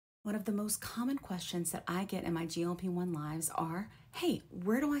One of the most common questions that I get in my GLP-1 lives are, hey,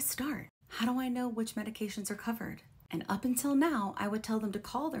 where do I start? How do I know which medications are covered? And up until now, I would tell them to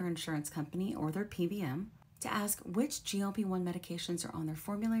call their insurance company or their PBM to ask which GLP-1 medications are on their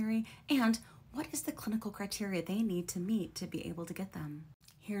formulary and what is the clinical criteria they need to meet to be able to get them.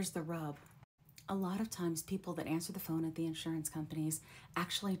 Here's the rub. A lot of times people that answer the phone at the insurance companies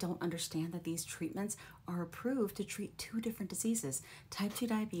actually don't understand that these treatments are approved to treat two different diseases, type 2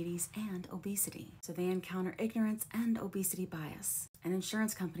 diabetes and obesity. So they encounter ignorance and obesity bias. And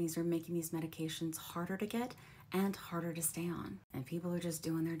insurance companies are making these medications harder to get and harder to stay on. And people are just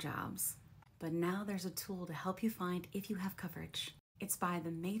doing their jobs. But now there's a tool to help you find if you have coverage. It's by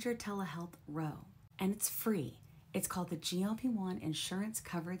the Major Telehealth Row, and it's free. It's called the GLP-1 Insurance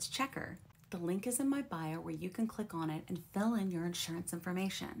Coverage Checker. The link is in my bio where you can click on it and fill in your insurance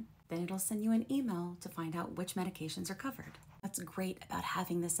information. Then it'll send you an email to find out which medications are covered. What's great about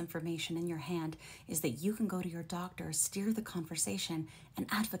having this information in your hand is that you can go to your doctor, steer the conversation, and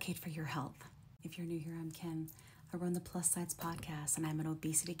advocate for your health. If you're new here, I'm Kim. I run the Plus Sides podcast, and I'm an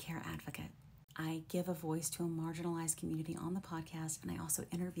obesity care advocate. I give a voice to a marginalized community on the podcast, and I also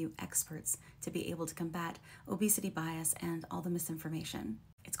interview experts to be able to combat obesity bias and all the misinformation.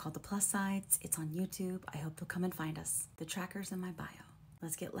 It's called The Plus Sides. It's on YouTube. I hope you'll come and find us. The tracker's in my bio.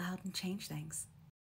 Let's get loud and change things.